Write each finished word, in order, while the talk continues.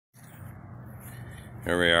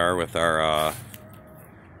Here we are with our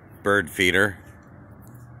bird feeder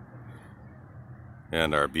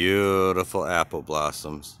and our beautiful apple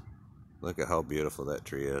blossoms. Look at how beautiful that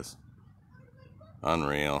tree is.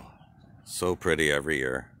 Unreal. So pretty every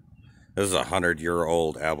year. This is a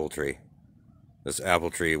 100-year-old apple tree. This apple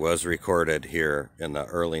tree was recorded here in the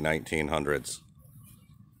early 1900s.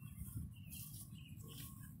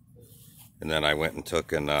 And then I went and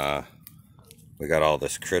took and we got all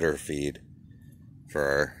this critter feed for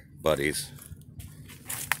our buddies.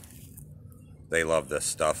 They love this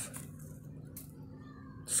stuff.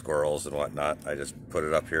 Squirrels and whatnot. I just put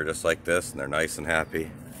it up here just like this and they're nice and happy.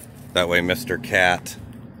 That way Mr. Cat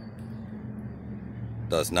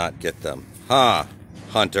does not get them.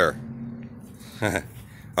 Hunter.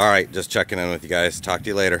 Alright, just checking in with you guys. Talk to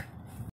you later.